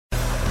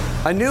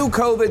A new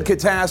COVID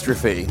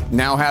catastrophe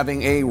now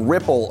having a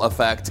ripple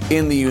effect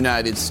in the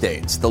United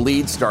States. The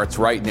lead starts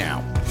right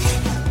now.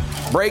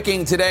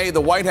 Breaking today, the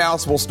White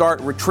House will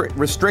start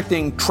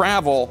restricting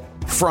travel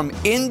from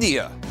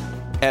India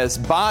as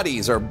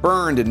bodies are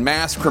burned in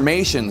mass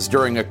cremations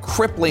during a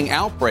crippling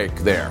outbreak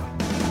there.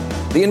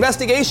 The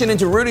investigation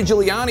into Rudy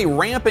Giuliani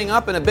ramping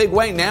up in a big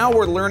way. Now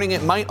we're learning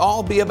it might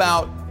all be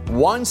about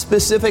one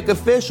specific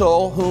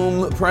official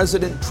whom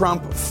President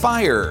Trump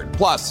fired.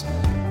 Plus,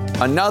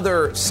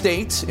 another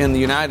state in the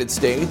United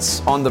States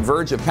on the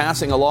verge of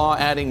passing a law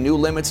adding new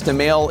limits to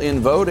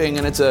mail-in voting,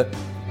 and it's a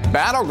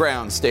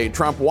battleground state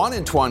Trump won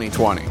in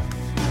 2020.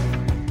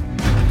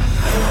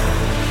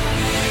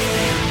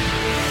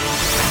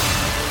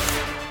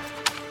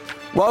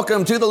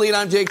 Welcome to The Lead.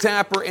 I'm Jake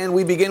Tapper, and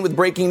we begin with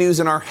breaking news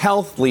in our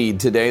health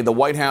lead today. The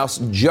White House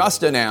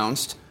just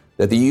announced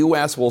that the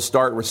U.S. will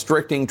start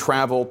restricting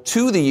travel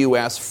to the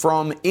U.S.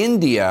 from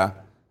India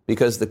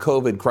because the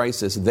COVID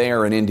crisis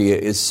there in India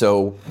is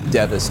so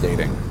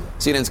devastating.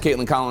 CNN's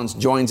Caitlin Collins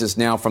joins us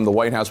now from the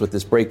White House with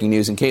this breaking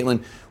news. And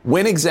Caitlin,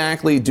 when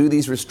exactly do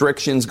these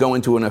restrictions go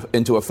into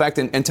effect?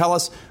 And tell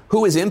us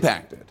who is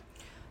impacted.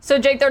 So,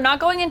 Jake, they're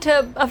not going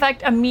into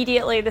effect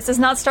immediately. This is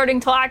not starting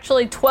until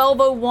actually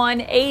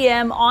 12:01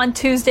 a.m. on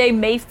Tuesday,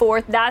 May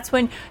 4th. That's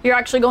when you're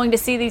actually going to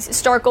see these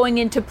start going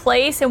into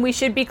place. And we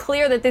should be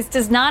clear that this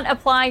does not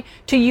apply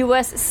to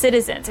U.S.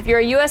 citizens. If you're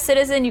a U.S.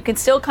 citizen, you can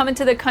still come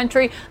into the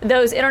country.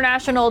 Those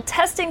international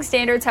testing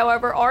standards,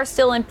 however, are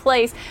still in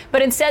place.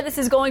 But instead, this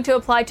is going to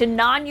apply to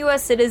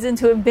non-U.S. citizens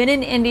who have been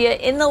in India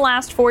in the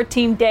last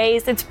 14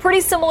 days. It's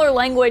pretty similar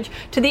language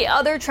to the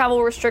other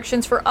travel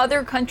restrictions for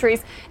other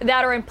countries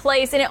that are in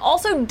place. And it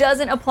also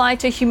doesn't apply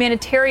to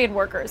humanitarian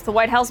workers. The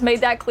White House made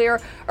that clear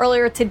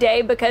earlier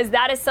today because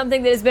that is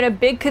something that has been a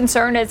big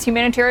concern as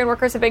humanitarian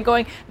workers have been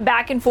going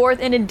back and forth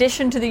in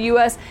addition to the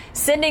U.S.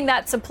 sending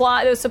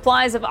those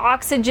supplies of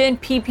oxygen,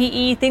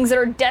 PPE, things that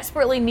are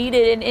desperately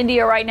needed in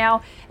India right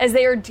now as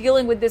they are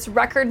dealing with this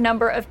record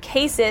number of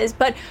cases.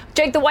 But,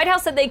 Jake, the White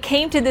House said they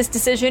came to this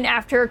decision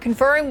after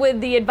conferring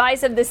with the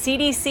advice of the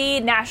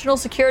CDC, national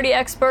security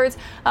experts.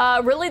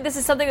 Really, this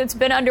is something that's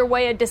been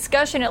underway, a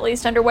discussion at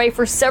least underway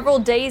for several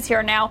days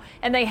here now,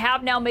 and they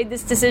have now made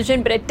this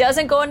decision, but it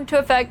doesn't go into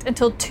effect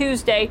until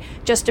Tuesday,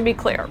 just to be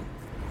clear.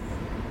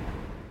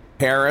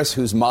 Harris,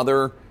 whose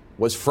mother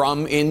was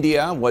from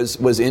India,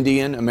 was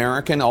Indian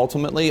American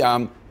ultimately.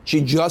 She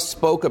just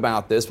spoke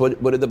about this.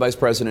 What did the vice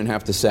president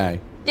have to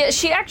say? Yeah,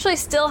 she actually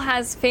still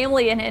has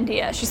family in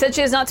India. She said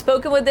she has not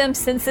spoken with them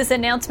since this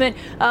announcement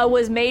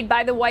was made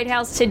by the White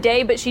House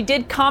today, but she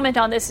did comment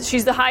on this.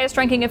 She's the highest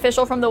ranking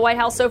official from the White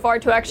House so far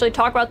to actually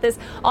talk about this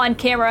on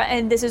camera,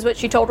 and this is what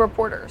she told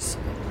reporters.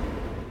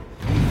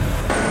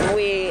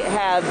 We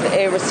have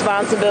a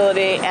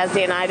responsibility as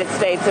the United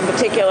States, in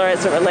particular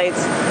as it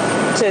relates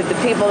to the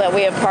people that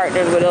we have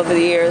partnered with over the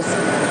years,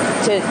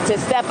 to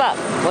step up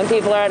when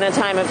people are in a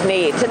time of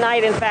need.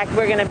 Tonight, in fact,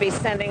 we're going to be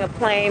sending a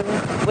plane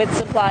with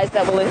supplies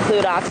that will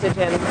include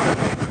oxygen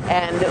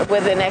and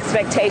with an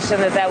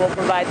expectation that will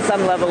provide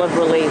some level of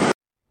relief.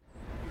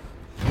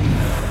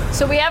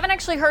 So we haven't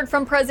actually heard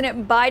from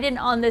President Biden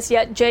on this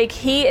yet, Jake.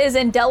 He is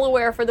in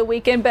Delaware for the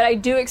weekend, but I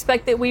do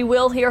expect that we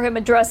will hear him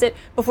address it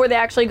before they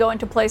actually go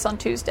into place on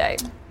Tuesday.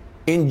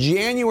 In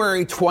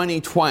January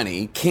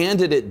 2020,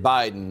 candidate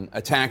Biden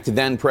attacked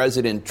then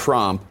President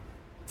Trump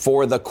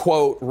for the,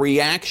 quote,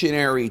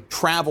 reactionary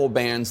travel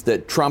bans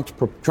that Trump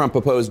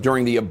proposed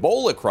during the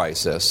Ebola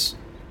crisis.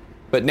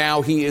 But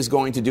now he is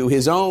going to do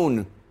his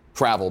own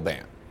travel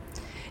ban.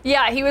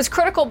 Yeah, he was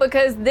critical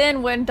because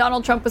then when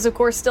Donald Trump was, of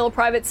course, still a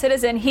private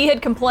citizen, he had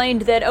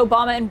complained that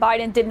Obama and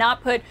Biden did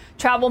not put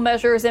travel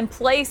measures in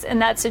place in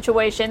that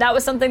situation. That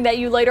was something that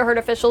you later heard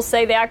officials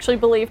say they actually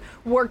believe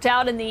worked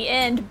out in the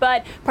end.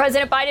 But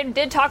President Biden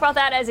did talk about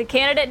that as a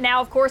candidate. Now,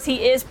 of course,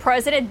 he is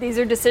president. These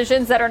are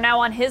decisions that are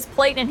now on his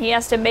plate and he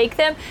has to make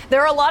them.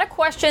 There are a lot of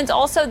questions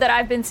also that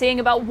I've been seeing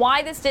about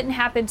why this didn't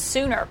happen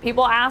sooner.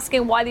 People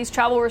asking why these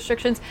travel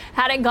restrictions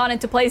hadn't gone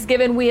into place,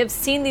 given we have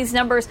seen these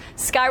numbers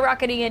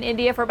skyrocketing in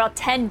India for about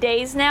 10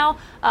 days now.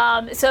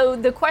 So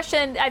the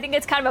question, I think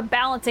it's kind of a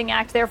balancing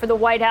act there for the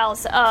White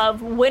House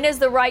of when is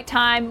the right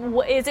time?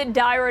 Is it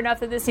dire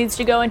enough that this needs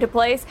to go into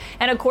place?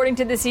 And according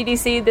to the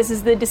CDC, this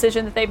is the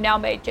decision that they've now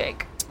made,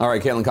 Jake. All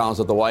right, Caitlin Collins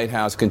at the White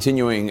House.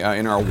 Continuing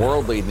in our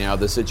world lead now,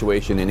 the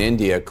situation in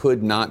India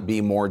could not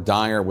be more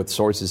dire, with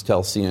sources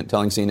telling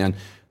CNN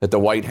that the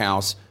White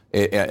House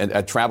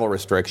travel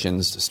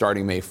restrictions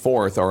starting May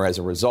 4th, or as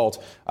a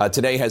result,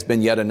 today has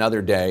been yet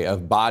another day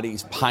of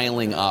bodies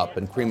piling up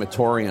and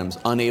crematoriums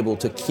unable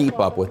to keep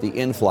up with the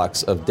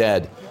influx of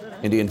dead.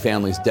 Indian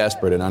families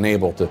desperate and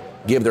unable to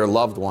give their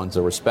loved ones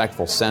a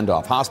respectful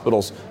send-off.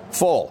 Hospitals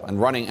full and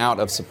running out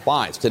of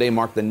supplies. Today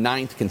marked the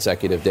 9th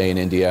consecutive day in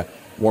India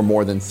where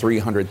more than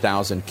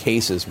 300,000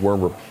 cases were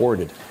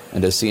reported.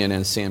 And as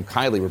CNN's Sam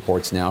Kiley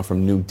reports now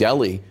from New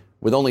Delhi,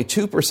 with only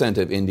 2%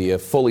 of India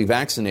fully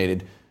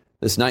vaccinated,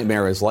 this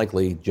nightmare is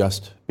likely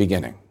just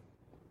beginning.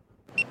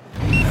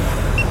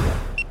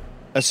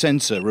 A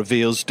sensor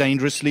reveals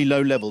dangerously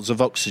low levels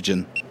of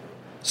oxygen.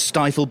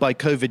 Stifled by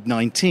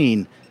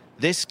COVID-19,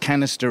 this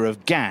canister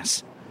of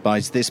gas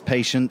buys this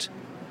patient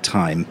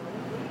time.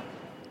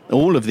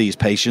 All of these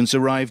patients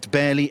arrived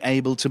barely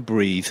able to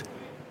breathe.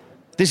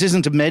 This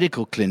isn't a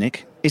medical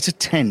clinic, it's a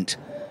tent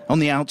on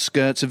the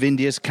outskirts of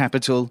India's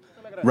capital,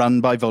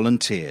 run by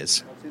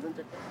volunteers.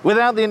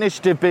 Without the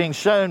initiative being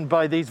shown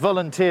by these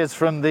volunteers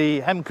from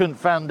the Hemkunt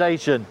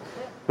Foundation,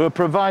 who are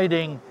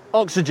providing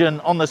oxygen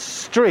on the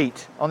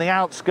street, on the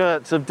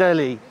outskirts of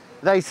Delhi,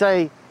 they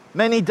say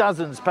many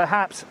dozens,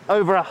 perhaps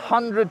over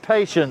 100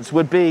 patients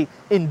would be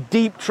in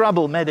deep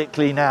trouble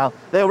medically now.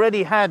 They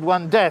already had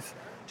one death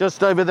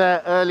just over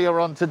there earlier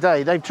on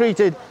today. They've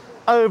treated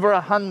over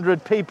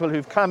 100 people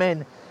who've come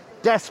in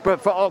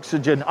desperate for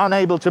oxygen,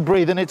 unable to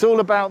breathe. And it's all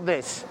about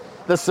this,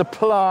 the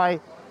supply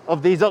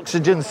of these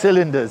oxygen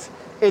cylinders.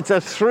 It's a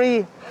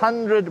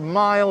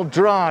 300-mile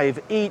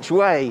drive each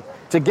way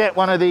to get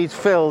one of these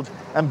filled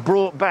and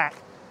brought back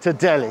to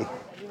Delhi.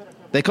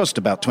 They cost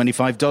about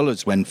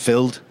 $25 when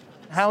filled.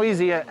 How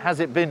easy has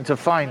it been to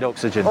find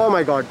oxygen? Oh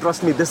my God,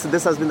 trust me, this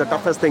has been the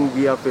toughest thing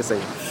we are facing.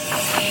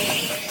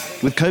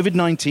 With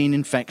COVID-19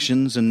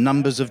 infections and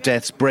numbers of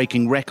deaths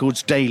breaking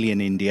records daily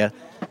in India,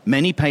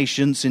 many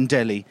patients in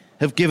Delhi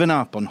have given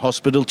up on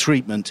hospital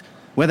treatment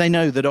where they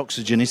know that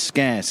oxygen is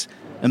scarce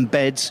and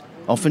beds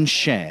often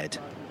shared.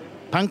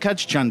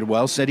 Pankaj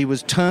Chandrawal said he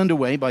was turned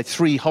away by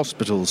 3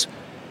 hospitals.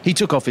 He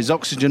took off his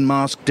oxygen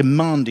mask,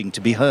 demanding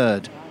to be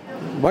heard.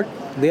 But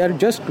they are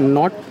just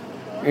not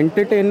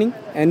entertaining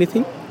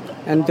anything,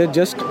 and they're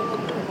just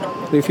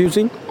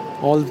refusing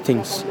all the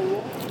things.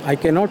 I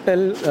cannot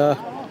tell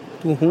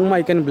to whom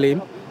I can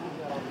blame.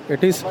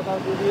 It is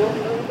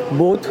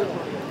both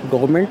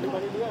government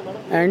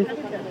and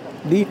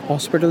the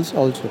hospitals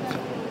also.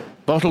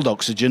 Bottled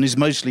oxygen is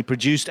mostly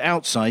produced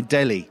outside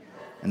Delhi,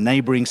 and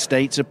neighbouring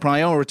states are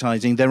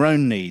prioritising their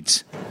own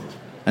needs.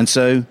 And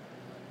so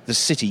the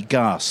city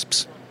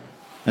gasps,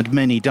 and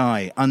many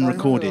die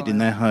unrecorded in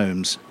their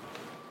homes.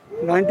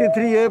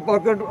 93A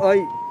pocket I.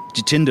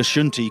 Jitinder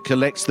Shunti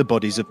collects the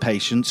bodies of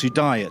patients who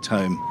die at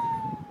home.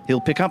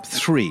 He'll pick up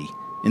 3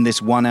 in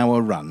this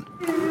 1-hour run.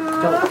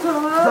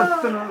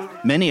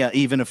 Many are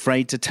even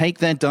afraid to take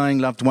their dying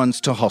loved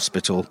ones to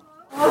hospital.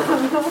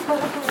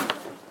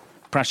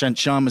 Prashant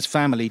Sharma's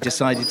family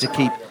decided to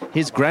keep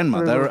his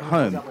grandmother at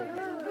home.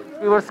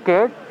 We were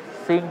scared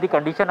seeing the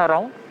condition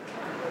around.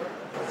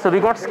 So we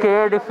got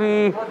scared if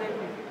we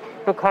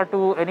took her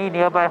to any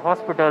nearby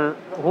hospital,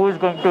 who is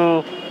going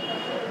to,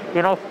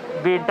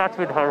 be in touch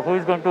with her, who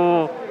is going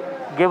to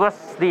give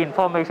us the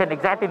information,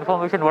 exact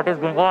information, what is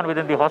going on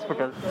within the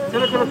hospital.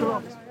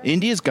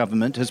 India's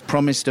government has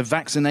promised a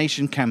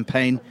vaccination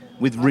campaign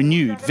with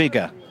renewed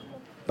vigour.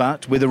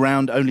 But with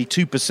around only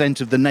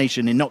 2% of the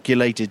nation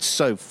inoculated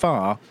so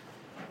far,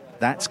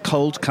 that's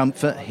cold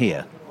comfort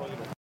here.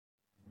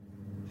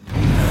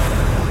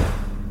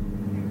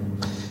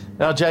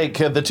 Now, Jake,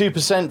 the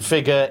 2%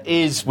 figure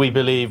is, we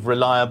believe,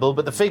 reliable,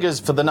 but the figures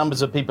for the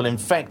numbers of people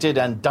infected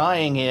and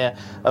dying here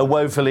are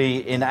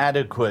woefully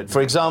inadequate.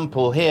 For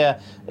example, here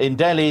in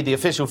Delhi, the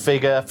official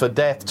figure for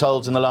death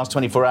tolls in the last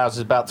 24 hours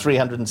is about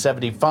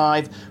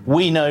 375.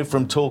 We know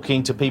from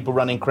talking to people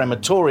running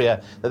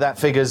crematoria that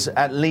figure's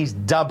at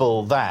least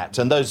double that.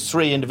 And those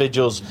 3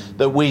 individuals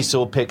that we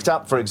saw picked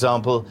up, for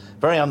example,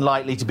 very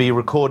unlikely to be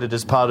recorded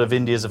as part of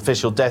India's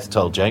official death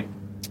toll, Jake.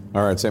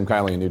 All right, Sam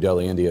Kiley in New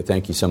Delhi, India.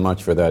 Thank you so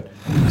much for that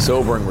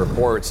sobering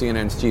report.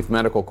 CNN's chief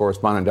medical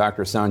correspondent,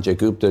 Dr. Sanjay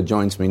Gupta,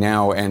 joins me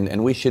now.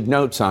 And we should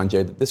note,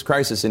 Sanjay, that this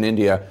crisis in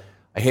India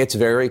hits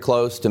very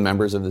close to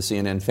members of the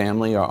CNN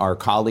family. Our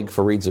colleague,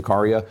 Fareed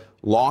Zakaria,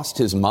 lost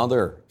his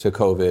mother to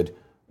COVID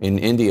in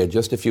India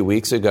just a few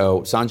weeks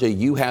ago. Sanjay,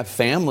 you have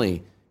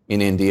family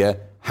in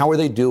India. How are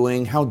they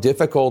doing? How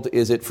difficult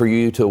is it for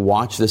you to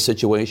watch the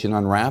situation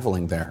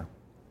unraveling there?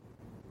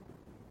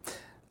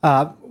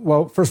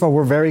 Well, first of all,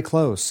 we're very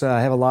close. I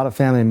have a lot of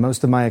family.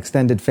 Most of my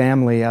extended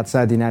family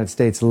outside the United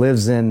States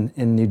lives in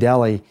New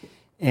Delhi.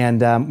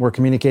 And we're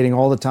communicating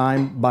all the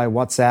time by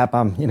WhatsApp.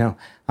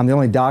 I'm the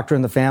only doctor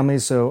in the family,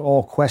 so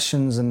all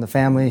questions in the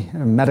family,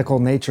 medical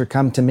nature,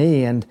 come to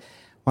me. And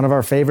one of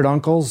our favorite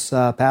uncles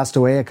passed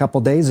away a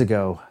couple days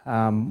ago,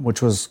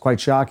 which was quite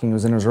shocking. He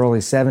was in his early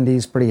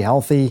 70s, pretty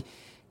healthy,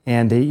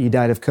 and he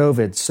died of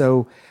COVID.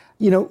 So,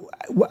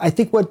 I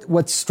think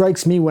what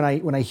strikes me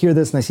when I hear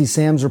this and I see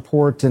Sam's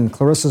report and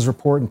Clarissa's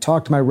report and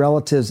talk to my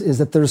relatives is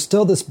that there's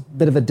still this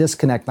bit of a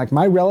disconnect. Like,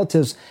 my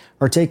relatives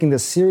are taking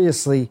this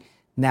seriously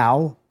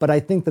now, but I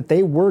think that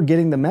they were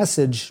getting the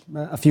message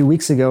a few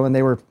weeks ago and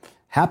they were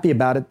happy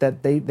about it,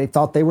 that they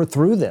thought they were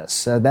through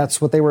this. That's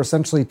what they were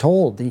essentially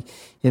told. They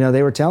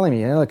were telling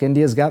me, look,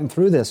 India's gotten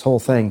through this whole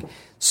thing.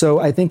 So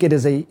I think it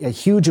is a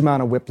huge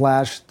amount of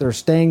whiplash. They're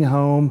staying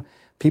home.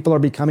 People are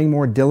becoming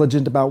more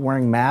diligent about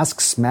wearing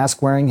masks.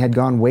 Mask wearing had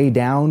gone way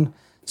down.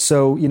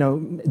 So,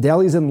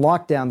 Delhi's in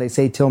lockdown, they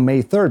say, till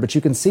May 3rd. But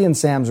you can see in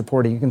Sam's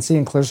reporting, you can see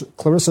in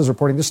Clarissa's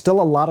reporting, there's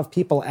still a lot of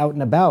people out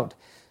and about.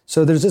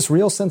 So there's this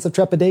real sense of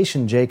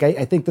trepidation, Jake.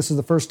 I think this is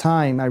the first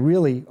time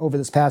over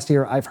this past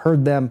year, I've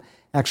heard them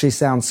actually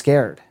sound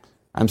scared.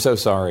 I'm so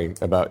sorry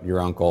about your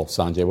uncle,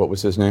 Sanjay. What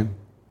was his name?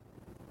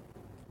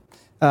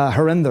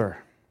 Harinder.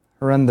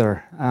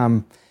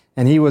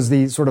 And he was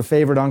the sort of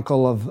favorite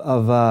uncle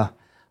of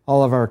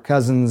all of our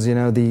cousins,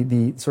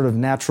 the sort of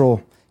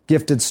natural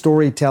gifted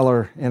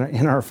storyteller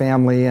in our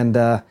family. And,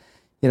 so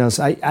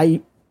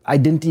I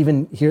didn't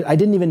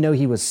even know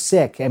he was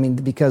sick. I mean,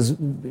 because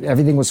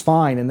everything was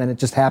fine. And then it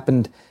just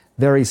happened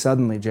very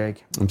suddenly,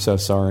 Jake. I'm so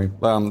sorry.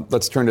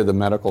 Let's turn to the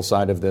medical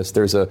side of this.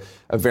 There's a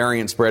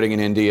variant spreading in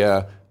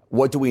India.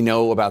 What do we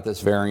know about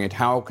this variant?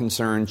 How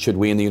concerned should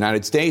we in the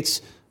United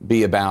States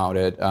be about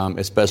it,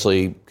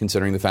 especially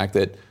considering the fact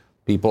that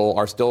people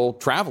are still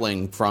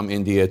traveling from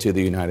India to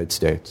the United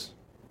States?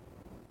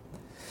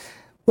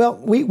 Well,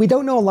 we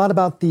don't know a lot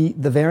about the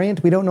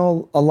variant. We don't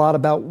know a lot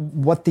about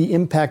what the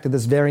impact of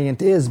this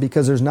variant is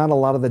because there's not a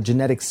lot of the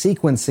genetic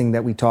sequencing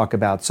that we talk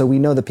about. So we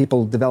know that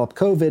people develop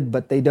COVID,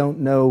 but they don't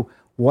know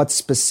what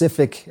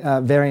specific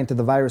variant of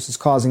the virus is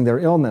causing their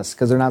illness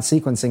because they're not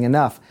sequencing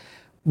enough.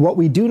 What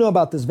we do know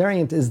about this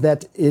variant is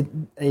that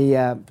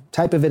a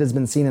type of it has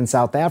been seen in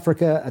South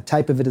Africa, a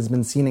type of it has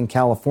been seen in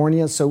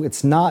California. So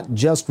it's not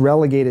just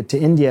relegated to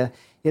India.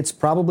 It's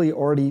probably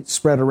already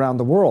spread around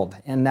the world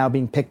and now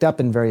being picked up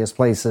in various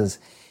places.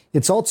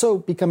 It's also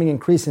becoming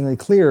increasingly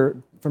clear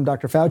from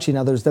Dr. Fauci and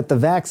others that the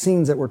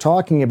vaccines that we're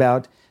talking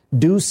about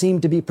do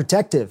seem to be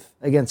protective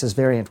against this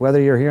variant,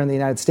 whether you're here in the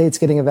United States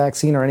getting a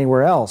vaccine or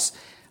anywhere else.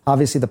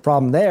 Obviously, the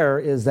problem there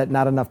is that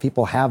not enough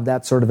people have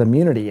that sort of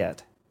immunity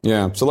yet.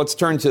 Yeah, so let's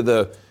turn to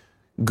the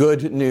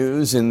good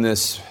news in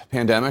this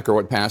pandemic, or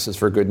what passes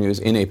for good news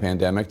in a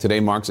pandemic. Today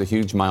marks a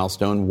huge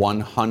milestone,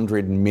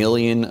 100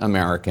 million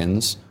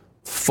Americans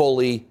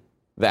fully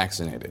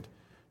vaccinated.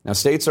 Now,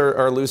 states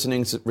are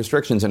loosening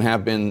restrictions and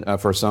have been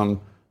for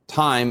some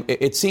time.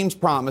 It seems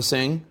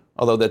promising,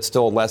 although that's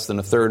still less than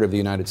a third of the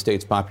United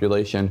States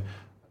population.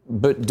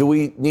 But do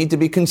we need to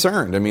be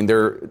concerned? I mean,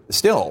 there's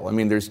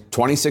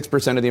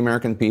 26% of the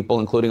American people,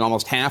 including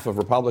almost half of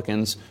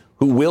Republicans,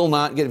 who will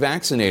not get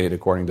vaccinated,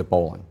 according to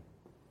polling.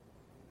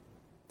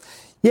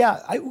 Yeah,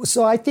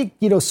 so I think,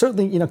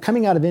 certainly,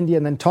 coming out of India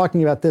and then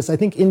talking about this, I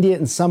think India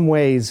in some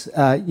ways,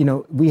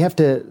 we have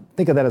to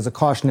think of that as a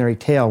cautionary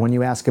tale when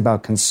you ask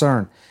about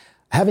concern.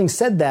 Having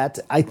said that,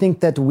 I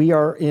think that we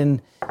are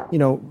in,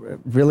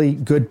 really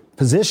good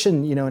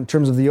position, in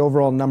terms of the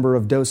overall number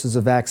of doses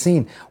of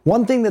vaccine.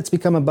 One thing that's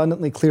become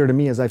abundantly clear to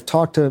me as I've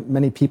talked to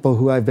many people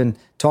who I've been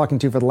talking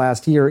to for the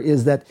last year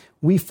is that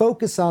we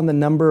focus on the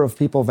number of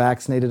people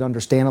vaccinated.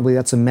 Understandably,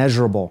 that's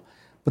immeasurable.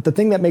 But the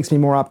thing that makes me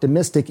more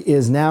optimistic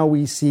is now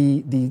we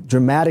see the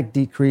dramatic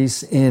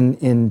decrease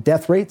in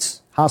death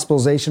rates,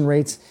 hospitalization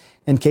rates,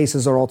 and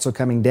cases are also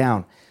coming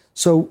down.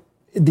 So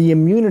the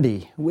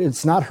immunity,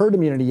 it's not herd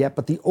immunity yet,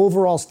 but the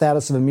overall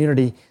status of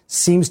immunity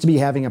seems to be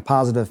having a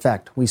positive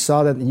effect. We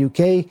saw that in the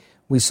UK,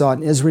 we saw it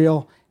in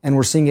Israel, and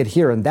we're seeing it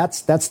here. And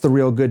that's the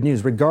real good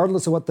news.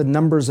 Regardless of what the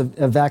numbers of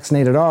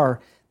vaccinated are,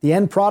 the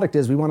end product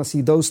is we want to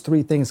see those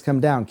three things come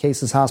down,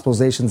 cases,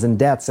 hospitalizations, and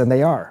deaths, and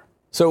they are.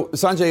 So,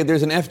 Sanjay,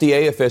 there's an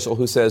FDA official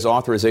who says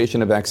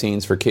authorization of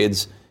vaccines for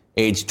kids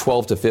aged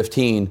 12 to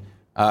 15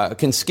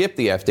 can skip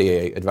the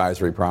FDA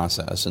advisory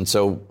process. And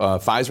so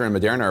Pfizer and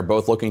Moderna are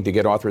both looking to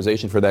get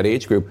authorization for that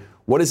age group.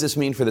 What does this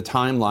mean for the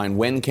timeline?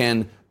 When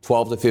can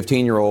 12 to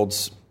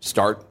 15-year-olds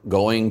start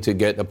going to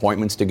get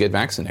appointments to get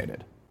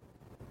vaccinated?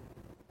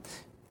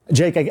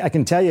 Jake, I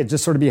can tell you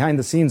just sort of behind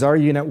the scenes, our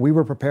unit, we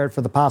were prepared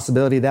for the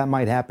possibility that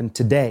might happen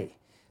today.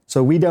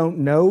 So we don't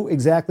know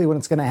exactly when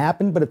it's going to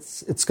happen, but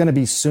it's going to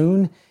be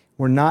soon.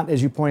 We're not,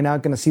 as you point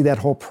out, going to see that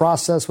whole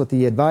process with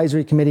the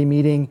advisory committee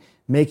meeting,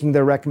 making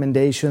their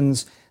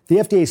recommendations. The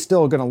FDA is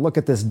still going to look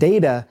at this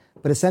data,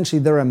 but essentially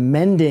they're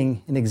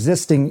amending an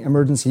existing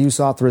emergency use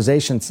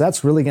authorization. So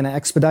that's really going to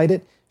expedite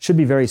it. Should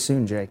be very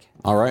soon, Jake.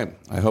 All right.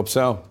 I hope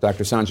so.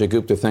 Dr. Sanjay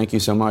Gupta, thank you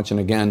so much. And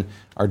again,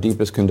 our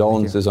deepest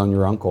condolences on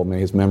your uncle. May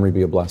his memory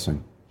be a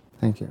blessing.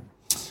 Thank you.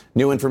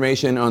 New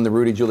information on the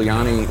Rudy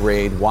Giuliani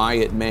raid, why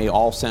it may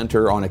all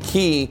center on a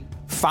key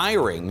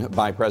firing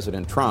by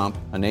President Trump,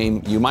 a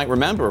name you might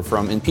remember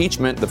from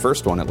impeachment, the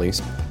first one at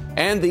least,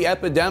 and the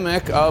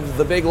epidemic of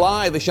the big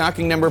lie, the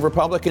shocking number of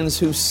Republicans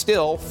who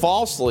still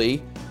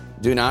falsely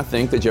do not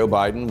think that Joe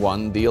Biden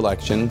won the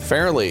election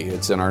fairly.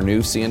 It's in our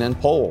new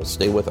CNN poll.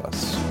 Stay with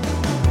us.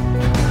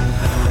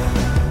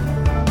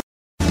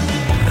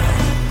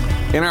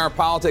 In our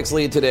politics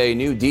lead today,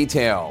 new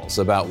details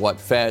about what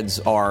feds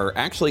are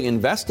actually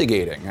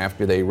investigating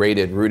after they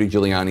raided Rudy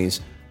Giuliani's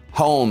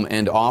home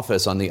and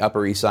office on the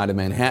Upper East Side of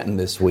Manhattan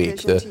this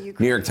week. The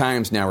New York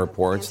Times now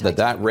reports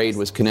that raid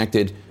was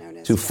connected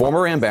to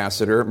former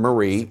Ambassador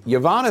Marie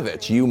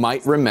Yovanovitch. You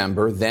might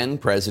remember then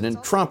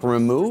President Trump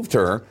removed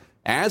her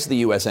as the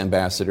U.S.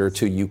 ambassador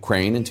to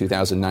Ukraine in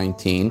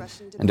 2019.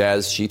 And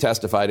as she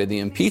testified in the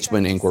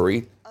impeachment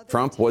inquiry,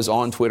 Trump was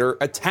on Twitter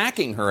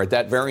attacking her at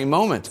that very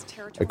moment,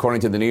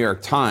 according to the New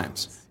York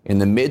Times. In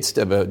the midst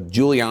of a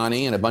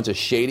Giuliani and a bunch of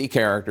shady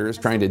characters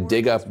trying to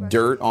dig up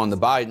dirt on the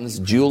Bidens,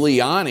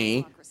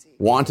 Giuliani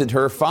wanted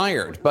her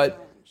fired.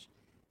 But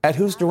at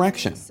whose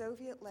direction?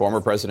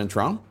 Former President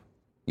Trump?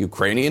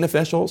 Ukrainian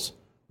officials?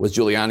 Was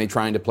Giuliani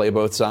trying to play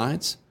both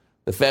sides?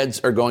 The feds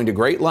are going to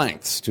great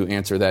lengths to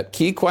answer that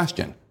key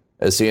question,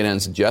 as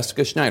CNN's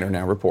Jessica Schneider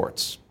now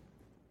reports.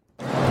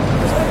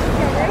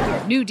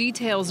 New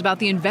details about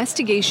the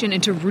investigation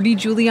into Rudy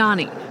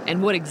Giuliani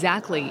and what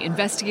exactly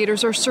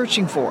investigators are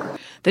searching for.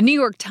 The New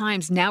York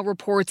Times now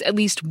reports at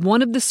least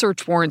one of the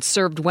search warrants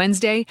served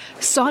Wednesday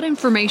sought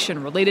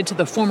information related to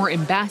the former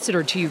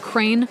ambassador to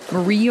Ukraine,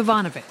 Marie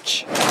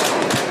Yovanovitch.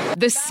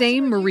 The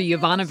same Marie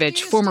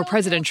Yovanovitch former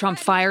President Trump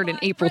fired in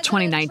April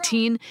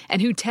 2019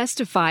 and who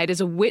testified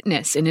as a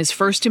witness in his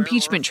first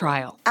impeachment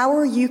trial.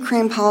 Our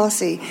Ukraine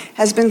policy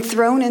has been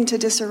thrown into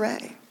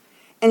disarray,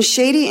 and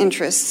shady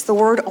interests the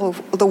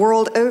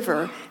world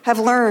over have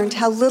learned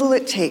how little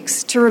it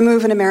takes to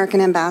remove an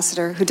American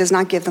ambassador who does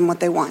not give them what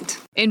they want.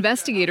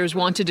 Investigators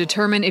want to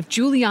determine if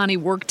Giuliani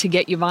worked to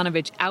get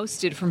Yovanovitch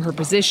ousted from her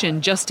position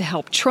just to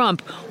help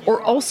Trump,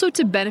 or also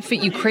to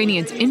benefit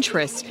Ukrainians'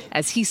 interests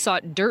as he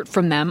sought dirt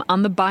from them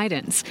on the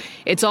Bidens.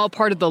 It's all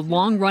part of the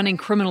long-running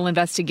criminal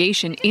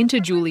investigation into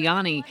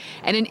Giuliani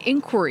and an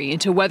inquiry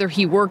into whether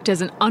he worked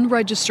as an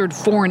unregistered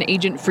foreign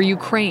agent for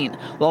Ukraine,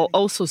 while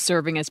also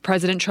serving as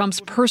President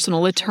Trump's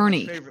personal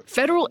attorney.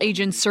 Federal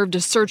agents served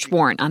a search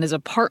warrant on his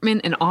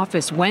apartment and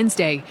office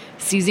Wednesday,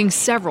 seizing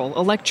several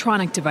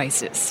electronic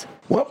devices.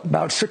 Well,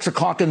 about 6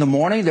 o'clock in the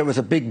morning, there was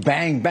a big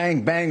bang,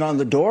 bang, bang on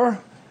the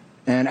door.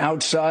 And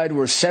outside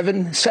were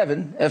seven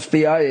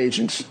FBI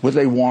agents with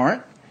a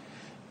warrant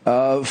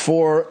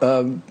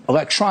for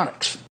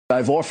electronics.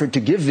 I've offered to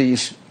give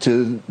these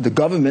to the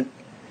government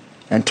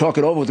and talk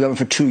it over with the government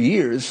for 2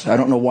 years. I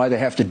don't know why they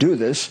have to do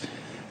this.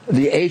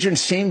 The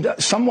agents seemed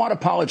somewhat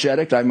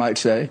apologetic, I might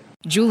say.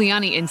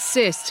 Giuliani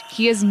insists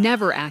he has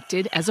never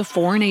acted as a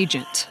foreign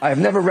agent. I have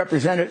never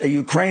represented a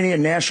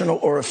Ukrainian national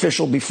or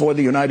official before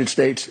the United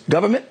States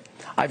government.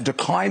 I've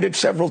declined it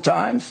several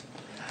times.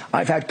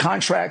 I've had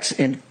contracts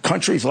in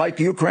countries like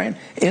Ukraine.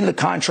 In the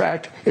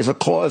contract is a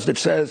clause that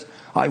says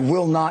I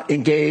will not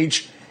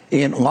engage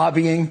in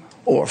lobbying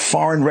or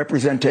foreign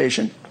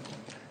representation.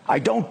 I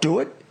don't do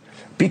it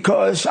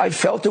because I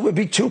felt it would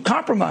be too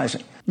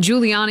compromising.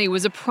 Giuliani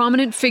was a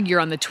prominent figure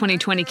on the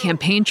 2020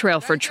 campaign trail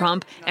for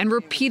Trump and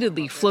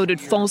repeatedly floated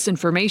false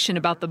information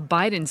about the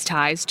Bidens'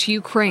 ties to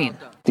Ukraine.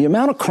 The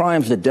amount of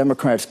crimes that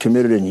Democrats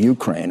committed in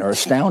Ukraine are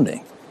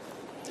astounding.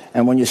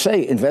 And when you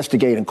say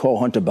investigate and call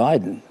Hunter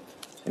Biden,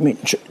 I mean,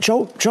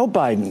 Joe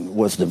Biden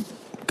was the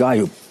guy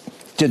who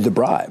did the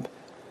bribe.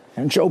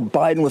 And Joe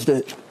Biden was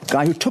the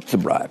guy who took the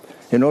bribe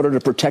in order to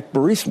protect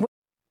Burisma.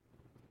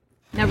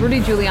 Now, Rudy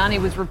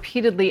Giuliani was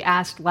repeatedly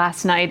asked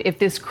last night if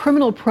this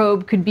criminal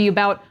probe could be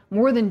about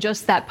more than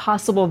just that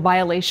possible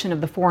violation of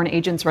the Foreign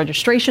Agents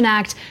Registration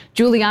Act.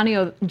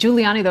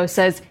 Giuliani, though,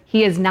 says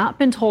he has not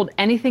been told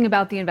anything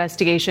about the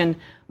investigation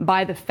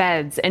by the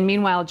feds. And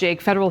meanwhile, Jake,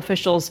 federal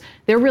officials,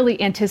 they're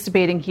really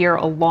anticipating here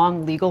a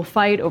long legal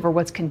fight over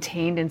what's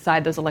contained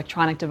inside those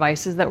electronic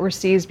devices that were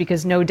seized,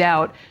 because no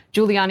doubt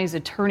Giuliani's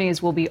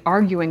attorneys will be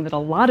arguing that a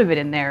lot of it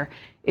in there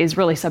is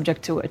really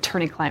subject to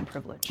attorney-client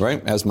privilege.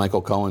 Right, as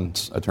Michael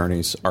Cohen's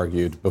attorneys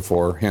argued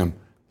before him.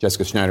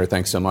 Jessica Schneider,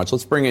 thanks so much.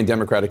 Let's bring in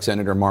Democratic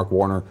Senator Mark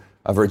Warner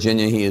of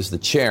Virginia. He is the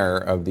chair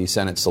of the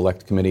Senate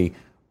Select Committee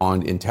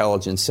on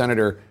Intelligence.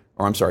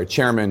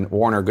 Chairman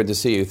Warner, good to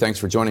see you. Thanks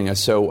for joining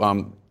us.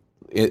 So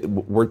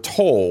we're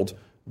told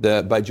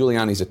that by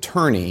Giuliani's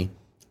attorney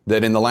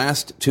that in the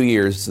last 2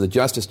 years, the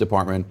Justice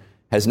Department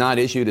has not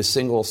issued a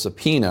single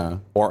subpoena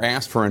or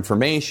asked for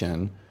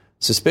information.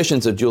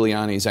 Suspicions of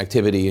Giuliani's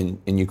activity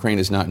in Ukraine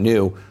is not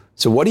new.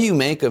 So what do you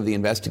make of the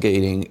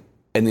investigation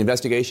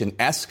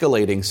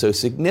escalating so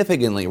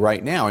significantly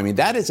right now? I mean,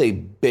 that is a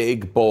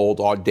big, bold,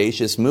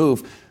 audacious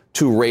move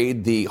to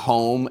raid the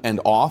home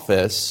and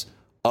office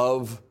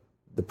of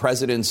the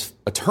president's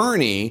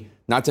attorney,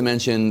 not to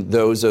mention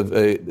those of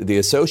the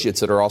associates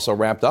that are also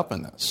wrapped up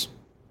in this.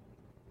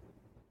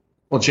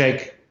 Well,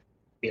 Jake,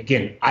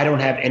 again, I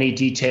don't have any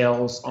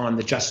details on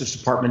the Justice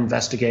Department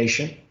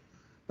investigation.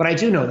 But I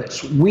do know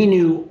this. We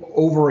knew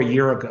over a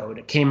year ago, and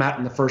it came out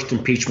in the first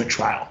impeachment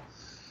trial,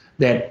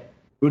 that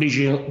Rudy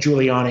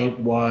Giuliani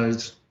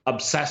was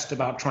obsessed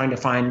about trying to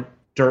find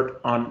dirt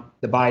on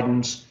the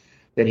Bidens,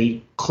 that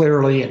he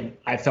clearly, and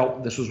I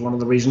felt this was one of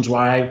the reasons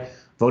why I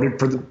voted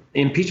for the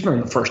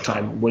impeachment the first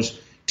time, was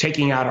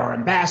taking out our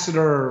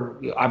ambassador.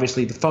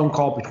 Obviously, the phone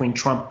call between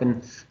Trump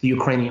and the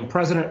Ukrainian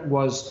president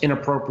was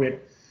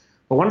inappropriate.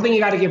 But one thing you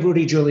got to give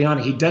Rudy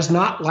Giuliani, he does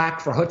not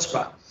lack for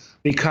chutzpah,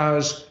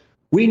 because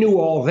we knew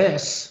all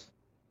this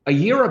a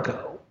year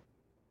ago,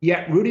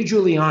 yet Rudy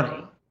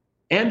Giuliani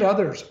and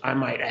others, I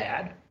might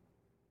add,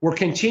 were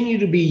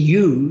continued to be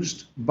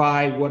used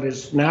by what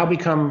has now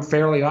become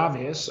fairly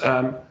obvious,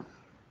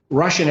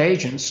 Russian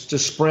agents to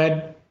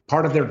spread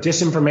part of their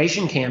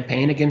disinformation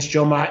campaign against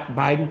Joe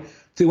Biden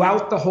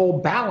throughout the whole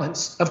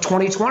balance of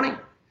 2020.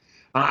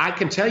 I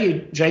can tell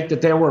you, Jake,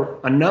 that there were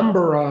a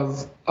number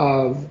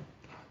of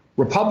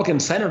Republican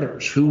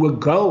senators who would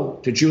go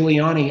to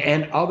Giuliani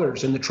and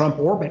others in the Trump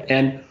orbit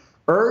and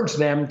urge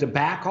them to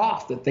back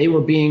off, that they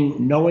were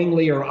being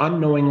knowingly or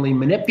unknowingly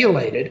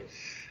manipulated.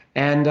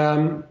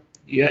 And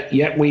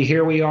yet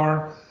we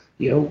are,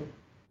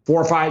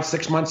 4, 5,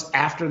 6 months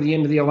after the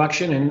end of the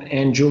election,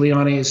 and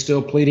Giuliani is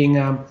still pleading,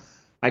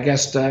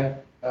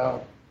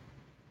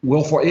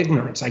 willful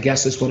ignorance, I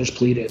guess is what his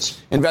plea is.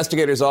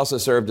 Investigators also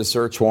served a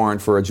search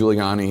warrant for a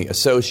Giuliani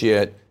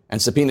associate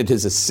and subpoenaed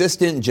his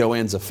assistant,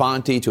 Joanne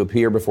Zafanti, to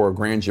appear before a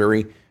grand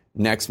jury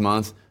next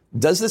month.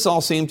 Does this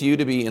all seem to you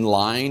to be in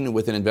line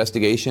with an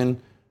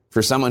investigation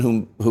for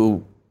someone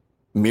who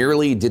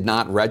merely did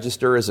not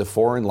register as a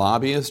foreign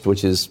lobbyist,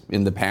 which has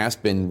in the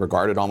past been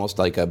regarded almost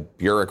like a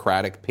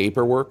bureaucratic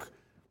paperwork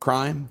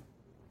crime?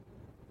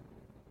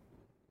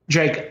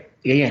 Jake,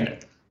 again,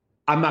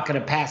 I'm not going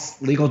to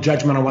pass legal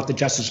judgment on what the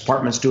Justice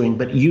Department's doing,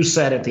 but you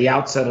said at the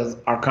outset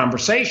of our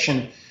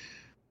conversation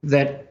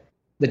that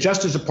the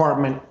Justice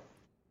Department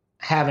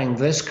having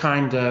this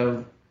kind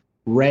of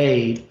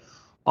raid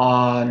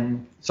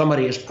on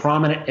somebody as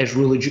prominent as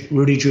Rudy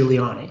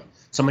Giuliani,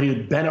 somebody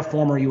who'd been a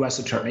former U.S.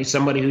 attorney,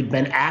 somebody who'd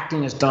been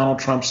acting as Donald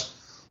Trump's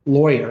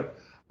lawyer,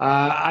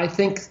 I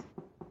think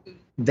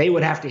they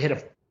would have to hit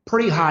a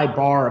pretty high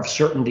bar of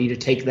certainty to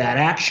take that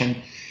action.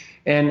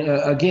 And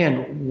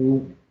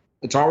again,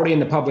 it's already in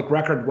the public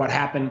record what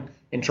happened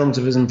in terms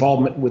of his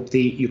involvement with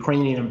the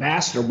Ukrainian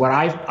ambassador. What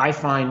I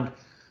find,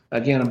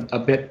 again, a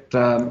bit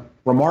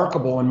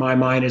remarkable in my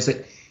mind is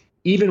that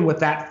even with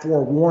that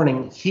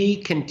forewarning, he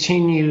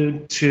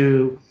continued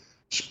to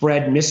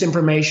spread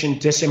misinformation,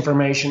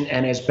 disinformation,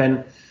 and has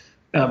been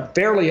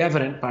fairly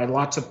evident by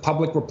lots of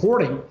public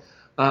reporting.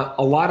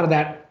 A lot of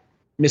that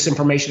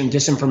misinformation and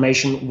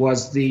disinformation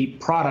was the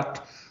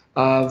product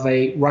of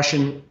a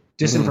Russian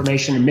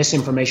disinformation and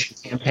misinformation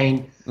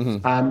campaign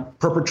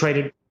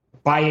perpetrated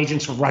by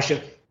agents of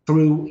Russia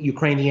through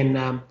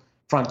Ukrainian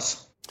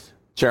fronts.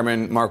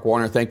 Chairman Mark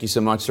Warner, thank you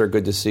so much, sir.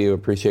 Good to see you.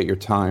 Appreciate your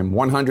time.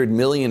 100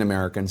 million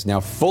Americans now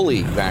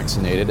fully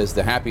vaccinated as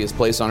the happiest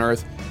place on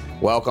earth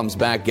welcomes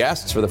back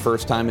guests for the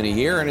first time in a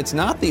year. And it's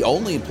not the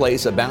only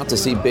place about to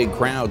see big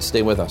crowds.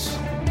 Stay with us.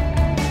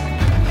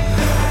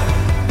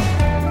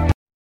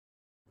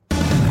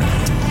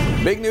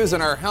 Big news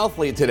in our health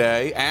lead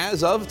today.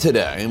 As of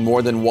today,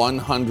 more than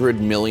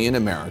 100 million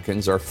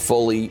Americans are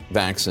fully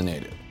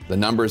vaccinated. The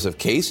numbers of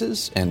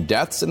cases and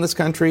deaths in this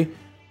country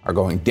are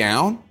going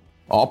down,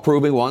 all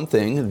proving one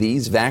thing: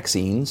 these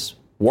vaccines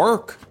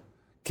work.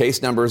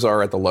 Case numbers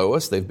are at the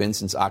lowest they've been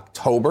since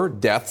October.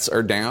 Deaths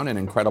are down an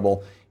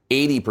incredible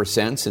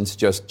 80% since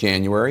just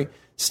January.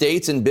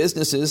 States and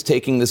businesses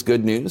taking this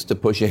good news to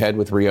push ahead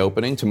with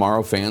reopening.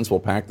 Tomorrow, fans will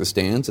pack the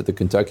stands at the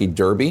Kentucky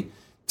Derby.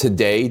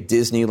 Today,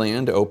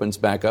 Disneyland opens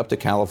back up to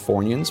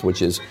Californians,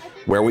 which is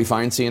where we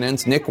find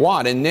CNN's Nick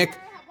Watt. And Nick,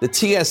 the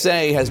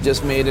TSA has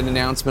just made an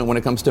announcement when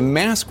it comes to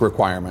mask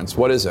requirements.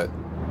 What is it?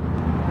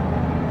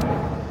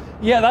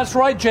 Yeah, that's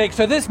right, Jake.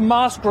 So this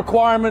mask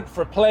requirement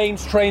for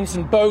planes, trains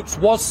and boats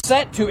was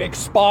set to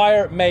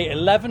expire May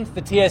 11th.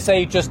 The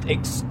TSA just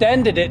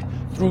extended it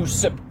through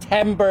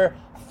September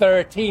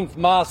 13th.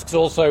 Masks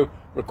also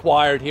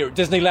required here at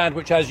Disneyland,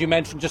 which, as you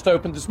mentioned, just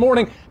opened this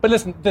morning. But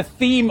listen, the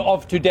theme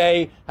of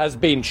today has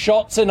been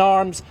shots in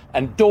arms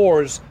and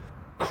doors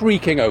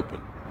creaking open.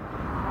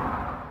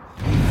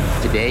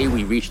 Today,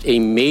 we reached a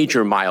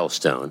major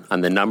milestone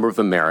on the number of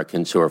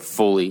Americans who are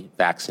fully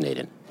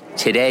vaccinated.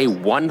 Today,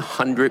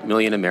 100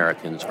 million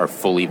Americans are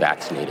fully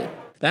vaccinated.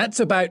 That's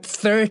about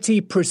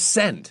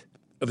 30%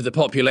 of the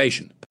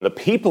population. The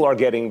people are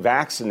getting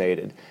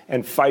vaccinated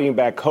and fighting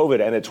back COVID,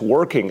 and it's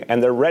working,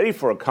 and they're ready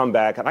for a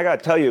comeback. And I got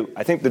to tell you,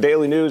 I think the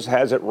Daily News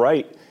has it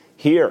right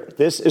here.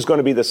 This is going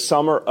to be the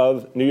summer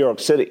of New York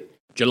City.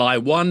 July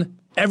 1,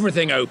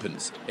 everything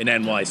opens in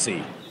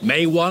NYC.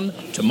 May 1,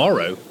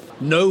 tomorrow,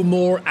 no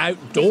more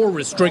outdoor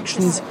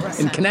restrictions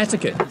in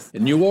Connecticut.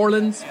 In New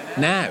Orleans,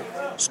 now,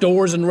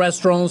 stores and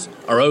restaurants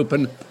are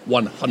open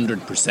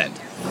 100%.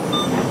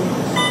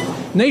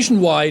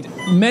 Nationwide,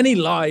 many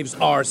lives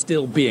are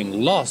still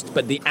being lost,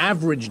 but the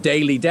average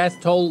daily death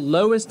toll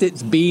lowest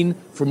it's been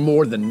for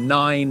more than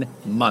 9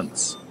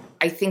 months.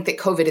 I think that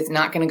COVID is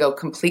not going to go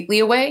completely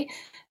away,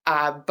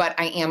 but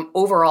I am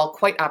overall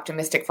quite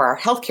optimistic for our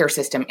healthcare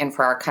system and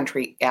for our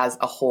country as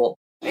a whole.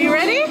 Are you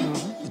ready?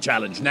 The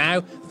challenge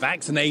now,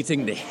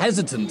 vaccinating the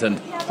hesitant and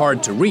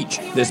hard to reach.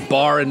 This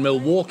bar in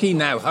Milwaukee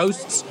now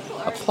hosts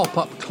a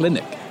pop-up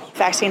clinic.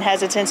 Vaccine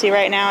hesitancy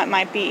right now, it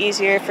might be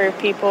easier for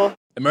people.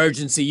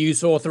 Emergency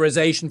use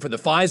authorization for the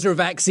Pfizer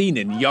vaccine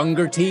in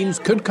younger teens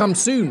could come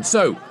soon.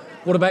 So,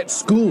 what about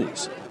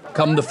schools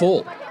come the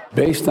fall?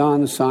 Based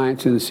on the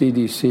science and the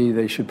CDC,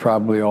 they should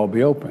probably all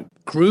be open.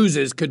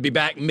 Cruises could be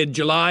back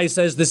mid-July,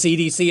 says the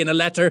CDC in a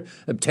letter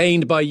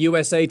obtained by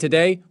USA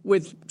Today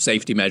with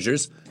safety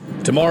measures.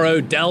 Tomorrow,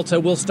 Delta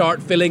will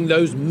start filling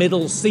those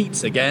middle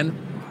seats again.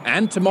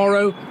 And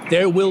tomorrow,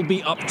 there will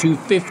be up to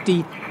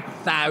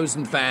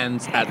 50,000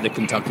 fans at the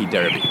Kentucky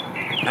Derby.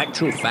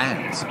 Actual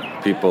fans.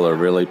 People are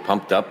really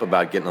pumped up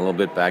about getting a little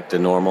bit back to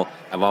normal.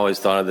 I've always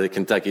thought of the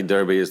Kentucky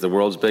Derby as the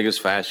world's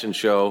biggest fashion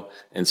show,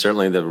 and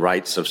certainly the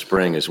rites of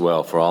spring as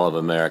well for all of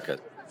America.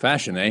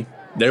 Fashion, eh?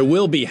 There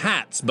will be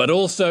hats, but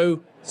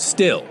also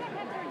still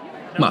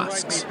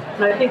masks.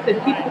 And I think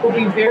that people will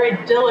be very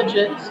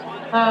diligent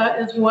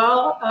as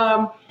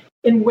well.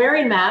 in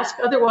wearing masks.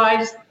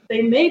 Otherwise,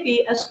 they may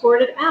be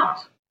escorted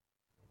out.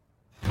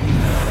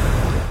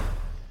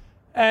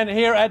 And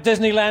here at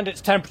Disneyland,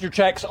 it's temperature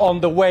checks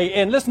on the way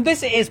in. Listen,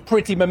 this is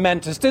pretty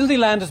momentous.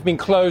 Disneyland has been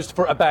closed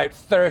for about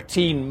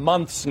 13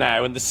 months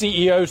now, and the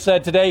CEO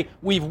said today,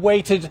 we've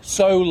waited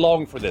so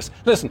long for this.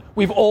 Listen,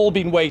 we've all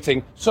been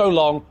waiting so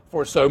long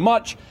for so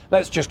much.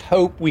 Let's just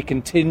hope we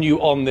continue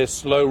on this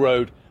slow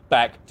road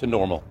back to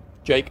normal.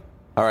 Jake?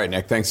 All right,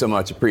 Nick, thanks so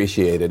much.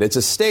 Appreciate it. It's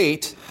a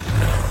state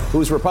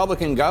whose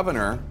Republican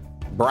governor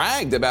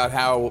bragged about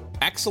how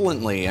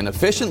excellently and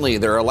efficiently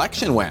their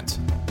election went.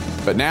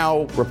 But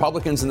now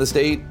Republicans in the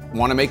state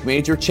want to make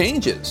major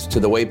changes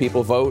to the way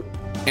people vote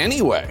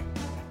anyway.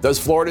 Does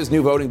Florida's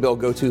new voting bill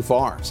go too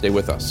far? Stay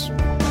with us.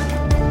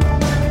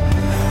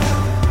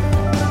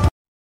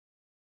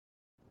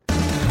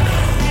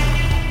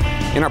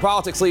 In our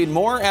politics lead,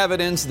 more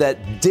evidence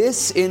that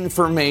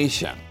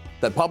disinformation,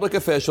 that public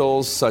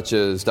officials such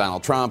as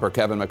Donald Trump or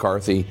Kevin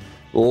McCarthy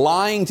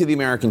lying to the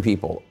American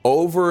people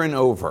over and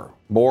over,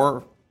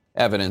 more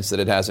evidence that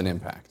it has an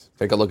impact.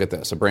 Take a look at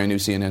this. A brand new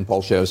CNN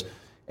poll shows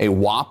a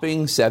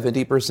whopping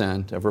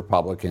 70% of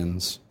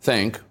Republicans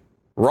think,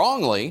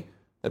 wrongly,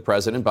 that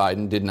President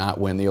Biden did not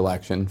win the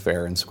election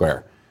fair and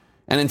square.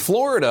 And in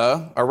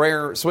Florida, a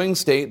rare swing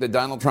state that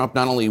Donald Trump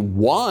not only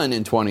won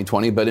in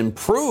 2020, but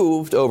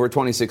improved over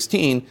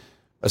 2016,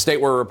 a state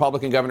where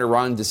Republican Governor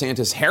Ron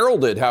DeSantis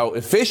heralded how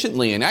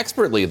efficiently and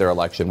expertly their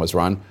election was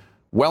run.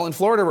 Well, in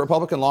Florida,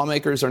 Republican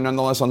lawmakers are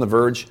nonetheless on the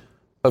verge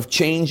of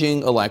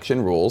changing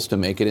election rules to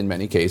make it, in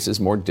many cases,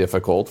 more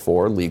difficult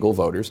for legal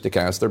voters to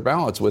cast their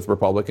ballots, with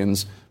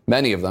Republicans,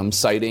 many of them,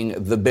 citing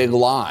the big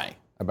lie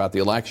about the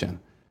election.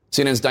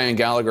 CNN's Diane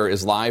Gallagher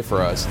is live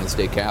for us in the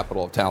state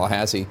capital of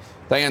Tallahassee.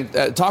 Diane,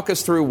 talk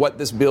us through what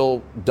this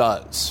bill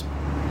does.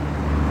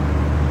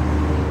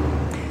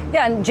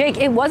 Yeah, and Jake,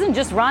 it wasn't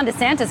just Ron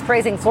DeSantis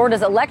praising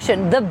Florida's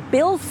election. The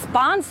bill's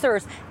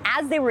sponsors,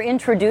 as they were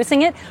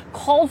introducing it,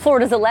 called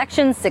Florida's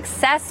election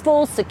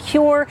successful,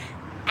 secure,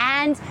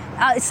 and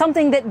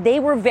something that they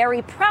were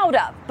very proud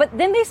of. But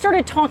then they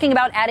started talking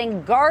about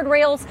adding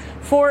guardrails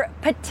for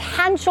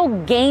potential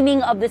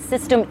gaming of the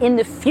system in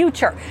the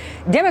future.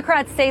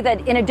 Democrats say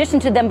that in addition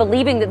to them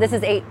believing that this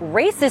is a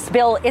racist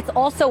bill, it's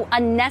also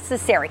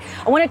unnecessary.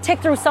 I want to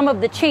tick through some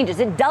of the changes.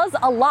 It does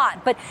a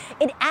lot, but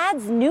it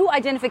adds new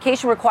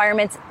identification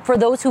requirements for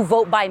those who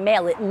vote by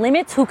mail. It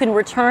limits who can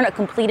return a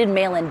completed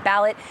mail-in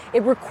ballot.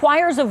 It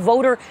requires a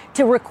voter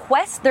to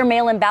request their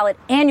mail-in ballot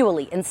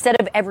annually instead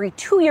of every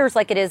 2 years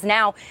like it is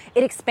now.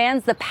 It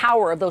expands the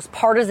power of those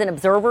partisan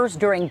observers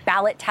during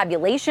ballot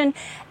tabulation,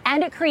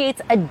 and it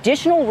creates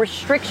additional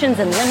restrictions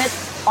and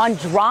limits on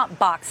drop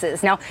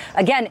boxes. Now,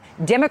 again,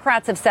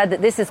 Democrats have said that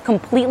this is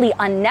completely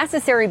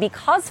unnecessary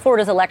because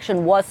Florida's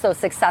election was so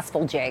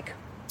successful, Jake.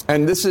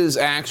 And this is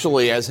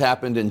actually, as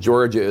happened in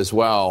Georgia as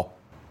well,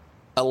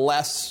 a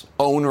less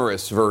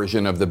onerous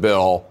version of the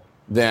bill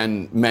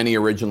than many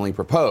originally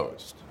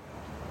proposed.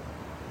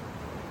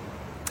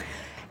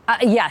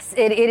 Yes,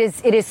 it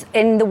is,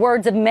 in the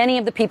words of many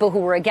of the people who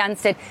were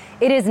against it,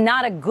 it is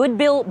not a good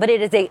bill, but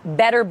it is a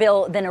better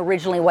bill than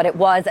originally what it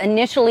was.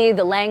 Initially,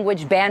 the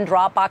language banned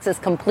drop boxes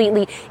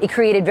completely. It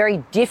created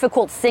very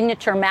difficult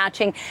signature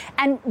matching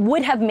and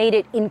would have made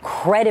it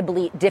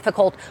incredibly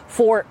difficult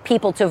for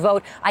people to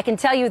vote. I can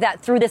tell you that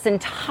through this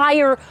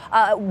entire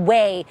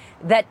way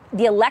that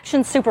the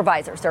election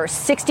supervisors, there are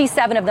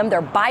 67 of them,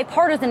 they're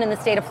bipartisan in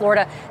the state of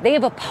Florida, they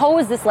have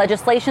opposed this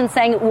legislation,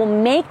 saying it will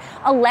make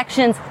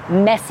elections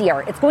messy.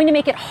 It's going to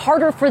make it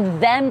harder for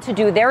them to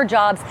do their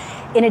jobs.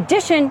 In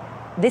addition,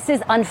 this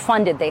is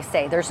unfunded, they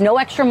say. There's no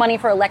extra money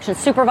for election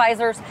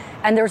supervisors,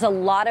 and there's a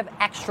lot of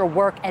extra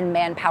work and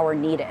manpower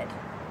needed.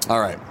 All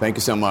right. Thank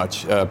you so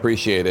much.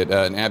 Appreciate it.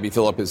 And Abby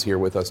Phillip is here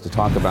with us to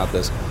talk about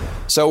this.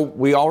 So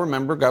we all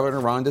remember Governor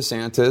Ron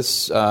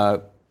DeSantis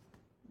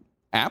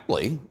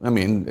aptly, I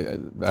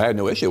had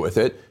no issue with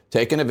it,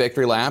 taking a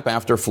victory lap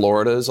after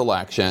Florida's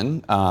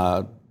election.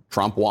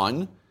 Trump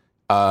won.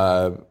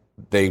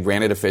 They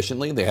ran it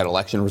efficiently. They had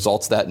election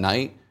results that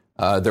night.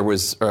 There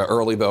was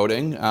early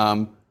voting.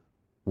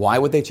 Why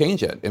would they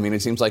change it? I mean,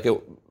 it seems like it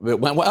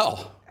went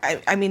well.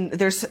 I mean,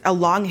 there's a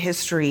long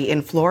history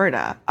in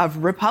Florida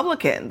of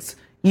Republicans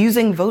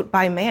using vote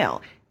by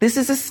mail. This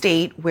is a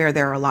state where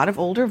there are a lot of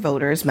older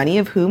voters, many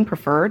of whom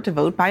prefer to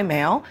vote by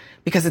mail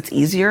because it's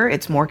easier,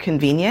 it's more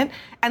convenient,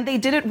 and they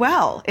did it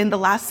well in the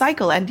last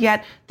cycle. And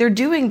yet they're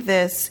doing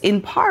this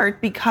in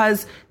part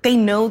because they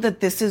know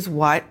that this is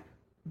what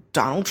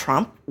Donald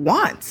Trump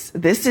wants.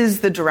 This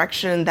is the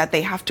direction that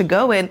they have to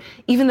go in,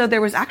 even though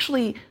there was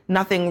actually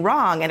nothing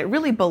wrong. And it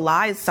really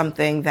belies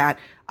something that,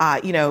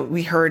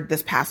 we heard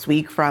this past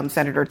week from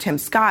Senator Tim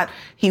Scott,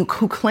 who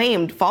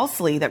claimed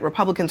falsely that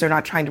Republicans are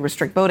not trying to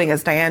restrict voting,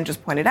 as Diane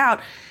just pointed out.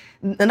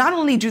 Not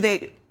only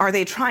are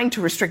they trying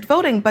to restrict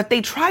voting, but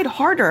they tried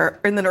harder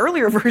in an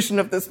earlier version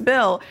of this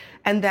bill,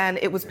 and then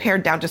it was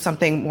pared down to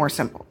something more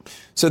simple.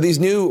 So these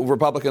new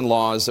Republican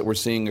laws that we're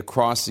seeing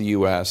across the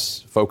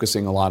U.S.,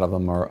 focusing a lot of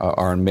them are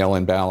on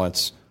mail-in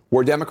ballots,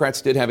 where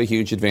Democrats did have a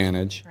huge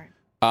advantage.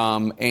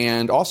 Right.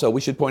 And also,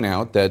 we should point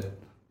out that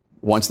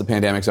once the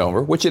pandemic's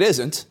over, which it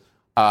isn't,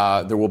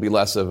 there will be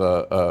less of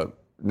a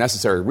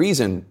necessary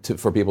reason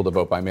for people to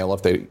vote by mail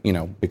if they,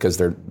 because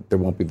there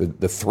won't be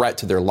the threat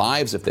to their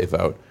lives if they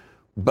vote.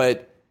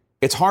 But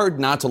it's hard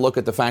not to look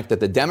at the fact that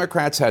the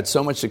Democrats had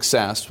so much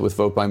success with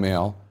vote by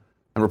mail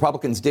and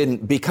Republicans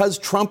didn't because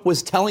Trump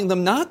was telling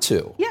them not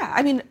to. Yeah,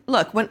 I mean,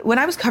 look, when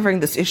I was covering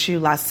this issue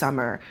last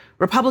summer,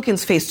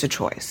 Republicans faced a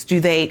choice. Do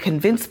they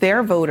convince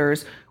their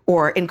voters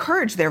or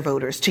encourage their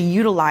voters to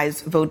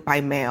utilize vote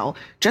by mail,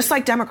 just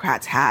like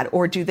Democrats had,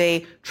 or do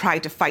they try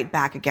to fight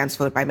back against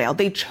vote by mail?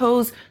 They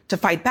chose to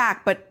fight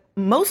back, but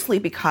mostly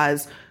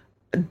because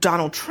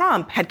Donald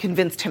Trump had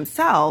convinced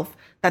himself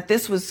that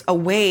this was a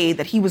way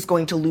that he was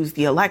going to lose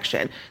the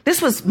election.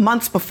 This was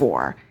months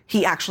before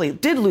he actually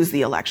did lose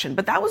the election,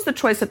 but that was the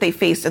choice that they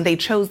faced, and they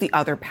chose the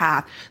other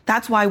path.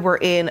 That's why we're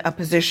in the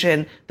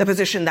position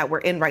that we're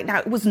in right now.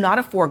 It was not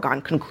a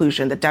foregone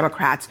conclusion that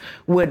Democratic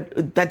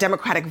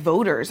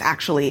voters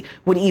actually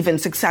would even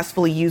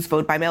successfully use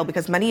vote by mail,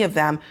 because many of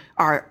them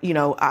are,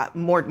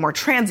 more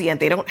transient.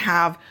 They don't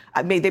have,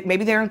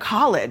 maybe they're in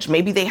college,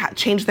 maybe they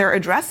changed their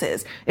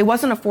addresses. It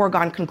wasn't a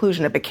foregone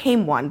conclusion. It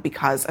became one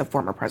because of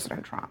former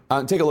President Trump.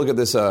 Take a look at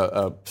this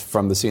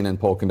from the CNN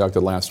poll conducted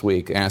last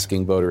week,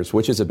 asking voters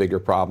which is a bigger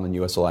problem in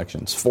U.S.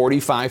 elections.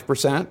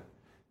 45%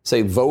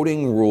 say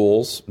voting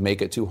rules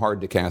make it too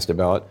hard to cast a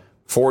ballot.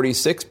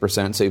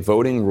 46% say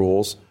voting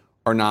rules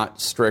are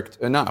not strict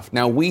enough.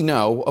 Now, we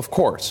know, of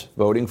course,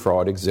 voting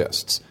fraud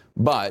exists,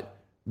 but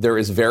there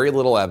is very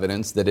little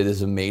evidence that it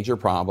is a major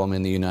problem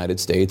in the United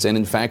States. And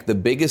in fact, the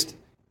biggest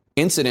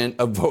incident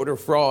of voter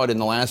fraud in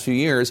the last few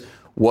years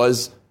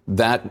was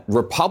that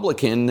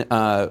Republican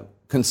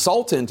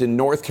consultant in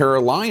North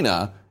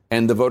Carolina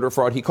and the voter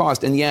fraud he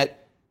caused. And yet,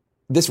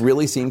 this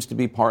really seems to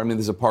be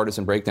there's a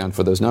partisan breakdown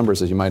for those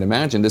numbers, as you might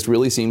imagine. This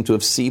really seemed to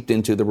have seeped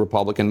into the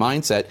Republican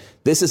mindset.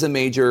 This is a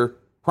major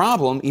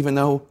problem, even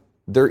though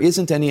there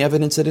isn't any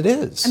evidence that it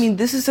is. I mean,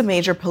 this is a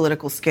major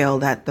political skill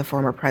that the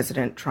former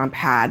President Trump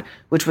had,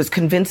 which was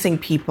convincing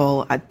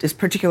people,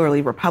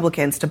 particularly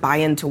Republicans, to buy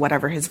into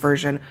whatever his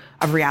version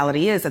of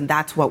reality is. And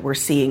that's what we're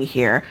seeing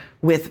here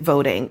with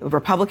voting.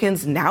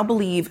 Republicans now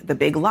believe the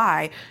big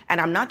lie. And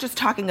I'm not just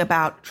talking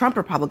about Trump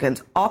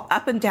Republicans, all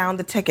up and down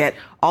the ticket,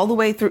 all the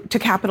way through to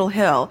Capitol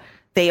Hill.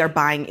 They are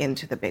buying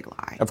into the big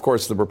lie. Of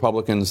course, the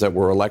Republicans that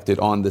were elected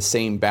on the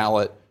same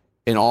ballot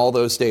in all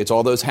those states,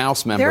 all those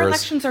House members. Their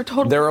elections are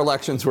totally... Their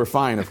elections were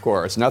fine, of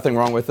course. Nothing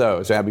wrong with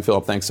those. Abby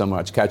Phillip, thanks so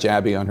much. Catch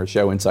Abby on her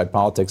show Inside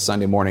Politics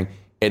Sunday morning,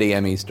 8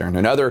 a.m. Eastern.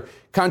 In other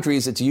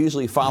countries, it's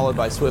usually followed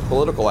by swift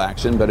political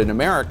action, but in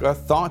America,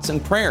 thoughts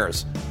and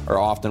prayers are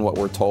often what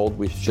we're told.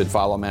 We should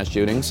follow mass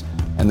shootings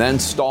and then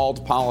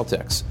stalled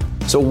politics.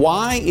 So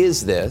why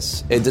is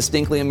this a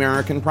distinctly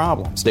American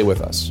problem? Stay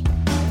with us.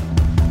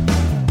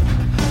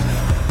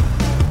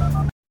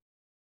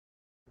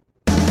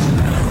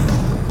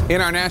 In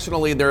our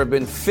national lead, there have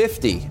been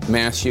 50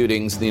 mass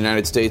shootings in the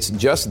United States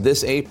just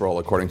this April,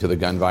 according to the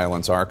Gun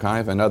Violence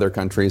Archive, and other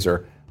countries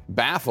are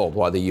baffled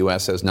why the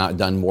U.S. has not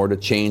done more to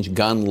change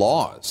gun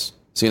laws.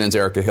 CNN's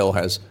Erica Hill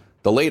has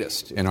the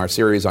latest in our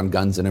series on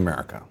guns in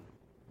America.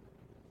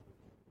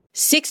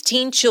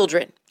 16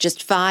 children,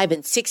 just 5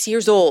 and 6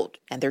 years old,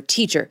 and their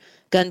teacher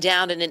gunned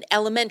down in an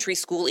elementary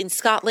school in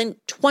Scotland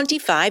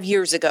 25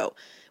 years ago.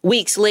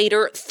 Weeks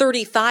later,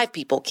 35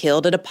 people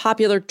killed at a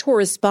popular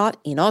tourist spot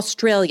in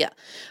Australia,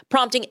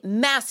 prompting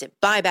massive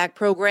buyback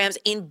programs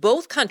in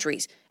both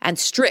countries and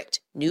strict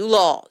new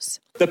laws.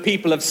 The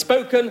people have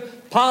spoken,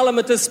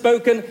 Parliament has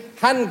spoken,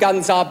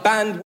 handguns are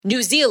banned.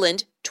 New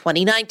Zealand,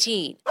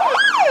 2019.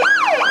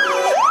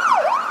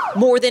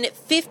 More than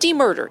 50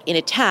 murdered in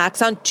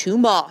attacks on 2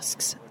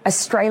 mosques.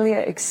 Australia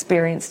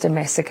experienced a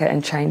massacre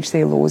and changed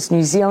their laws.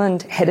 New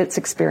Zealand had its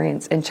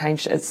experience and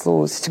changed its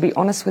laws. To be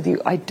honest with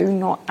you, I do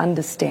not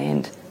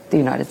understand the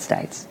United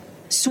States.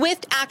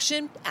 Swift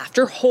action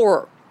after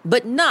horror,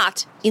 but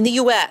not in the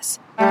U.S.,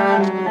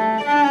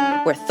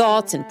 where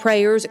thoughts and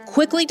prayers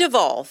quickly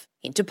devolve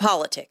into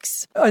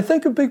politics. I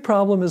think a big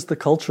problem is the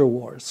culture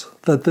wars,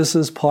 that this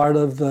is part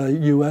of the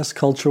U.S.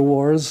 culture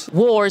wars.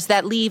 Wars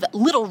that leave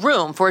little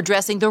room for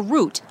addressing the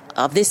root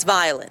of this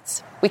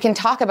violence. We can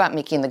talk about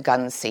making the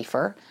guns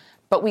safer,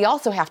 but we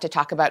also have to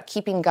talk about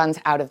keeping guns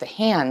out of the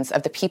hands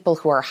of the people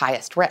who are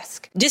highest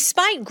risk.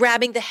 Despite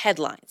grabbing the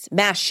headlines,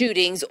 mass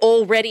shootings,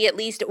 already at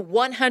least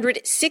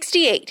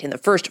 168 in the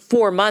first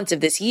 4 months of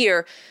this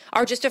year,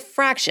 are just a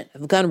fraction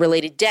of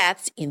gun-related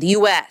deaths in the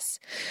U.S.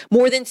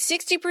 More than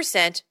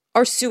 60%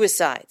 are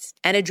suicides,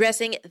 and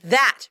addressing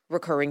that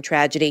recurring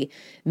tragedy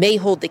may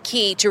hold the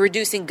key to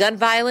reducing gun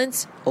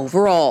violence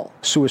overall.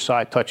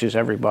 Suicide touches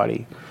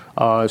everybody.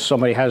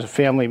 Somebody has a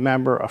family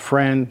member, a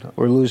friend,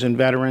 we're losing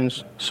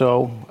veterans.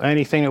 So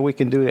anything that we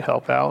can do to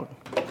help out.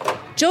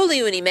 Joe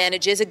Leone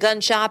manages a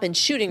gun shop and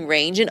shooting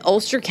range in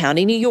Ulster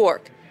County, New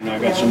York. I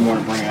got some more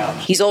to bring out.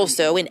 He's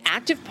also an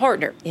active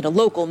partner in a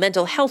local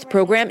mental health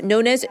program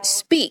known as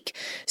SPEAK,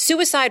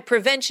 suicide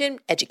prevention,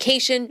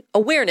 education,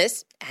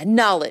 awareness, and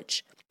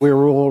knowledge. We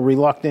were all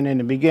reluctant in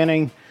the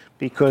beginning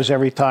because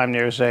every time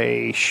there's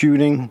a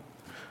shooting,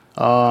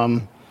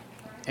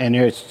 And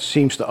it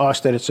seems to us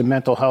that it's a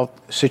mental health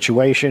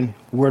situation.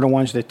 We're the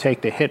ones that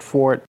take the hit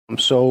for it.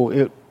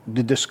 So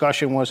the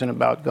discussion wasn't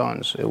about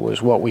guns. It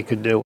was what we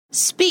could do.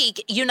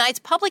 Speak unites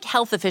public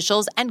health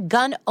officials and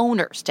gun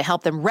owners to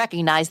help them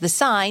recognize the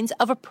signs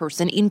of a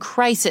person in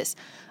crisis.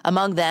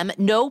 Among them,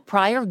 no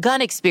prior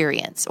gun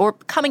experience or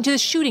coming to the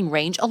shooting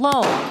range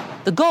alone.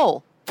 The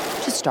goal,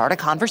 to start a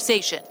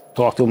conversation.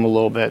 Talk to them a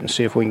little bit and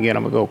see if we can get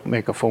them to go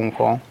make a phone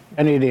call.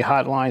 Any of the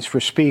hotlines for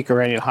Speak or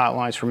any of the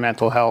hotlines for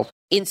mental health.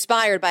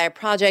 Inspired by a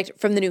project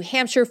from the New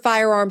Hampshire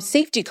Firearms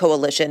Safety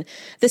Coalition,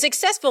 the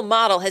successful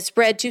model has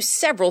spread to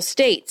several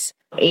states.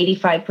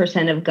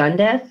 85% of gun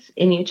deaths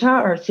in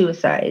Utah are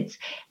suicides.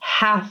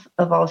 Half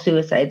of all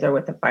suicides are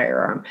with a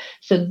firearm.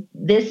 So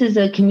this is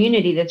a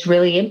community that's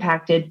really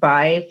impacted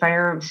by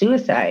firearm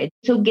suicide.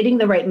 So getting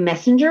the right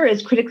messenger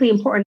is critically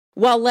important.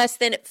 While less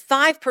than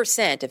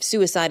 5% of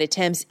suicide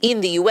attempts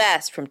in the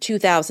U.S. from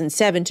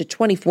 2007 to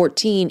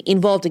 2014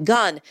 involved a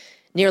gun,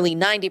 nearly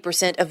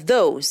 90% of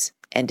those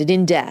ended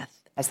in death.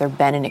 Has there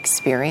been an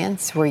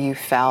experience where you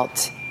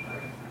felt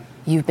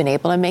you've been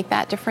able to make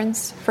that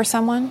difference for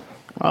someone?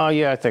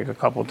 Yeah, I think a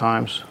couple of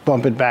times.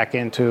 Bumping back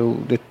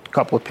into the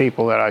couple of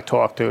people that I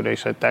talked to, they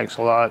said, thanks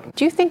a lot.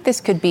 Do you think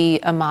this could be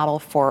a model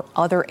for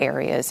other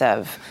areas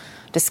of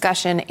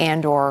discussion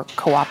and or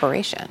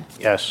cooperation?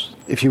 Yes.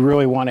 If you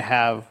really want to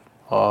have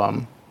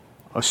a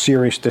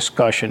serious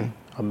discussion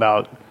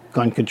about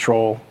gun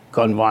control,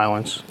 gun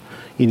violence,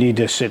 you need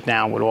to sit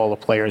down with all the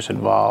players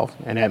involved,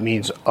 and that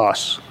means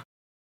us.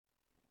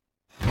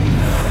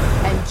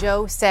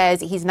 Joe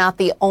says he's not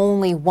the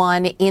only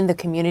one in the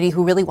community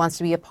who really wants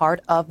to be a part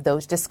of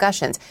those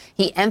discussions.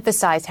 He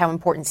emphasized how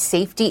important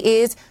safety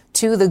is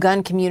to the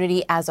gun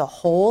community as a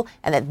whole,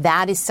 and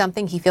that is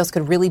something he feels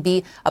could really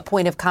be a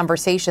point of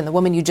conversation. The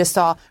woman you just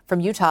saw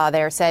from Utah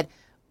there said,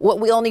 what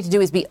we all need to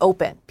do is be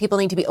open. People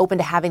need to be open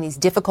to having these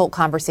difficult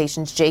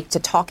conversations, Jake, to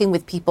talking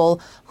with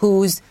people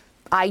whose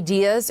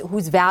ideas,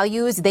 whose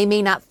values they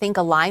may not think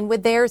align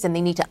with theirs, and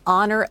they need to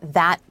honor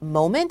that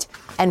moment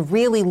and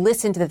really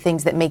listen to the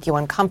things that make you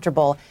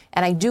uncomfortable.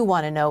 And I do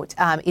want to note,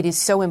 it is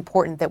so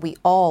important that we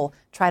all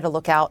try to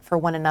look out for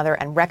one another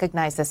and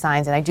recognize the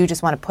signs. And I do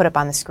just want to put up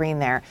on the screen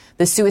there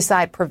the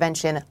Suicide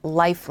Prevention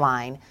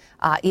Lifeline.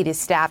 It is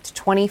staffed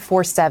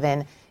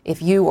 24/7.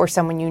 If you or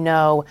someone you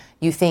know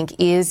you think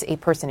is a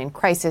person in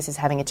crisis, is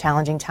having a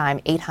challenging time,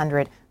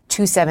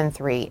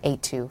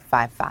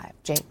 800-273-8255.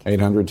 Jake?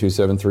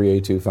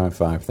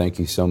 800-273-8255. Thank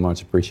you so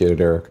much.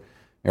 Appreciate it,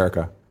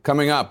 Erica.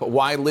 Coming up,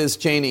 why Liz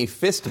Cheney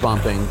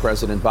fist-bumping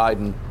President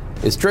Biden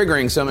is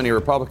triggering so many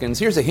Republicans.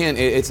 Here's a hint.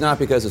 It's not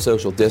because of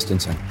social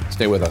distancing.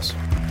 Stay with us.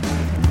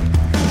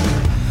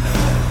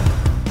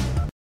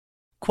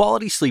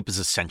 Quality sleep is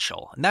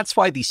essential, and that's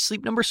why the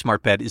Sleep Number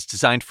Smart Bed is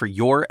designed for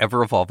your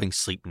ever-evolving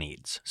sleep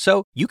needs.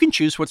 So you can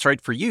choose what's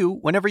right for you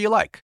whenever you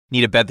like.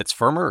 Need a bed that's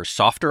firmer or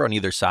softer on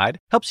either side?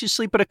 Helps you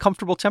sleep at a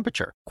comfortable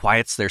temperature.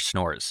 Quiets their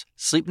snores.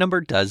 Sleep Number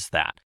does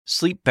that.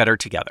 Sleep better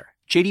together.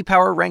 J.D.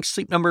 Power ranks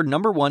Sleep Number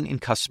 #1 in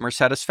customer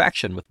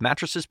satisfaction with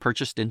mattresses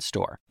purchased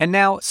in-store. And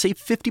now, save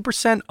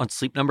 50% on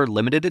Sleep Number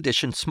limited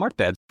edition smart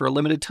beds for a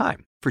limited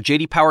time. For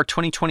J.D. Power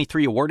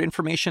 2023 award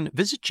information,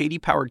 visit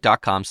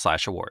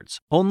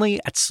jdpower.com/awards.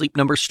 Only at Sleep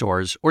Number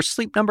stores or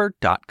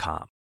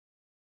sleepnumber.com.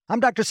 I'm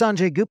Dr.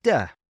 Sanjay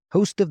Gupta,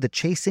 host of the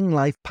Chasing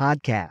Life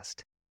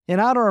podcast. In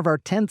honor of our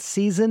 10th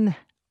season,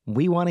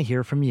 we want to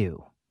hear from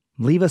you.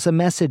 Leave us a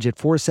message at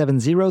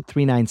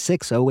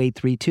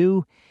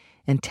 470-396-0832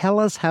 and tell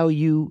us how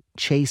you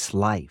chase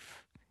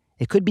life.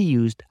 It could be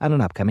used on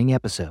an upcoming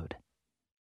episode.